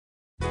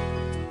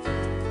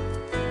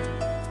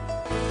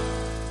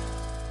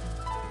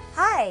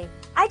Hi!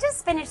 I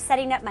just finished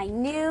setting up my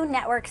new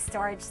network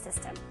storage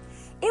system.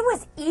 It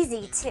was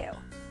easy too.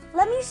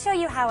 Let me show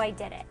you how I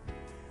did it.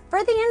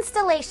 For the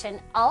installation,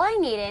 all I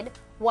needed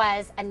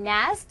was a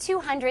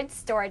NAS200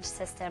 storage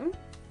system,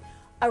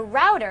 a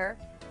router,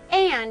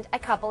 and a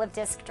couple of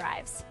disk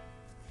drives.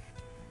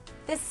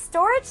 This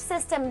storage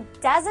system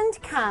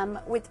doesn't come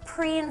with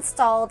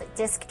pre-installed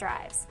disk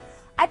drives.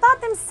 I bought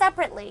them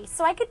separately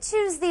so I could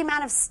choose the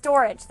amount of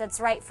storage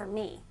that's right for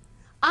me.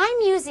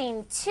 I'm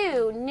using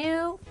two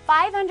new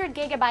 500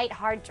 gigabyte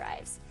hard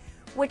drives,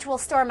 which will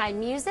store my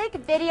music,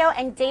 video,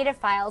 and data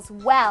files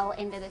well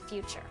into the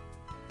future.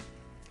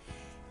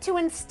 To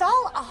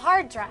install a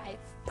hard drive,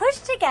 push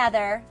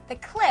together the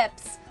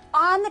clips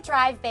on the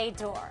drive bay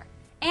door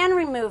and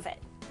remove it.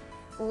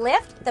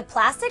 Lift the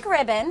plastic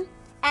ribbon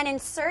and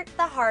insert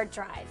the hard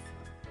drive.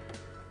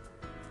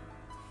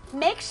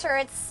 Make sure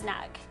it's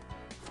snug.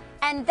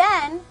 And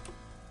then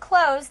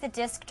close the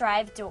disk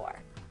drive door.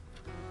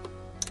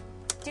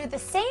 Do the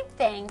same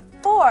thing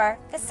for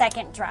the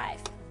second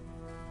drive.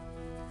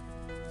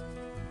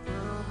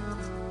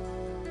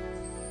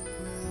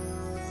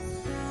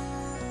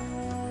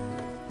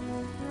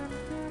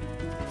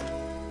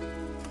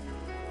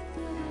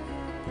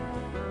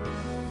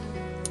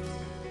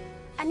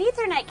 An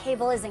Ethernet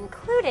cable is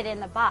included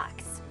in the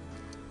box.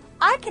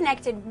 I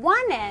connected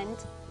one end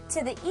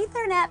to the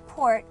Ethernet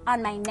port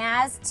on my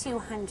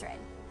NAS200.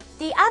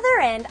 The other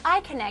end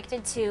I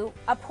connected to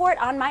a port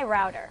on my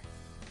router.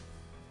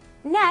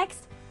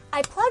 Next,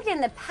 I plugged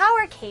in the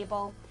power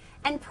cable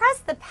and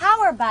pressed the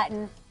power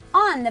button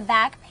on the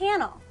back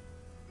panel.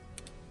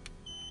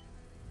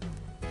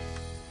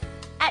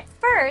 At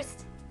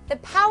first, the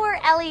power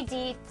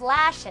LED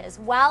flashes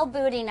while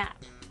booting up.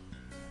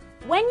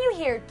 When you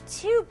hear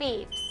 2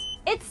 beeps,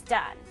 it's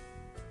done.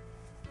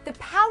 The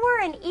power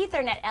and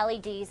Ethernet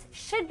LEDs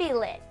should be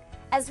lit,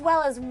 as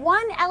well as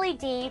one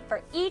LED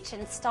for each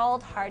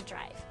installed hard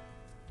drive.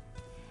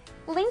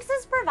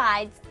 Linksys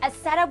provides a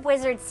Setup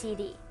Wizard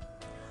CD.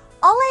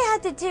 All I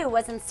had to do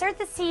was insert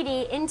the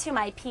CD into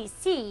my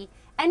PC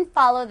and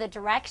follow the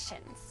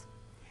directions.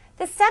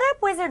 The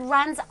Setup Wizard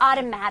runs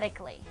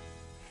automatically.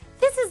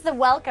 This is the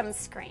welcome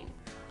screen.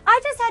 I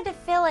just had to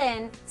fill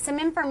in some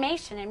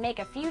information and make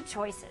a few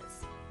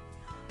choices.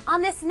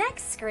 On this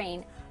next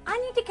screen, I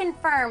need to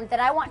confirm that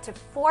I want to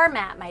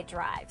format my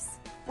drives,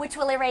 which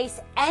will erase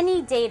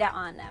any data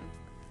on them.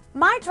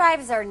 My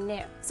drives are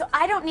new, so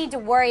I don't need to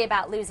worry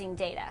about losing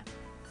data.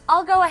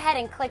 I'll go ahead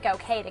and click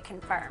OK to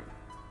confirm.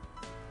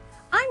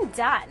 I'm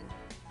done.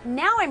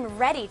 Now I'm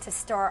ready to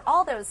store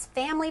all those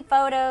family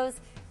photos,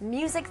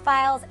 music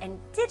files, and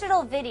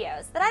digital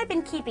videos that I've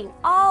been keeping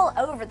all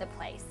over the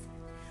place.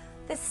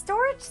 The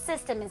storage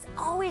system is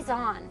always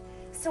on,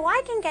 so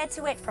I can get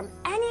to it from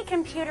any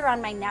computer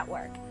on my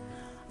network.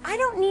 I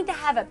don't need to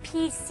have a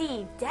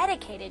PC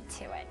dedicated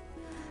to it.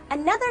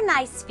 Another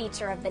nice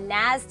feature of the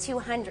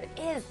NAS200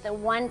 is the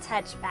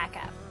one-touch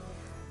backup.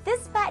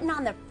 This button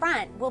on the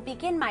front will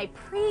begin my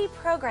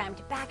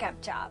pre-programmed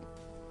backup job.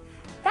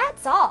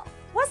 That's all.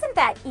 Wasn't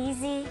that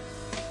easy?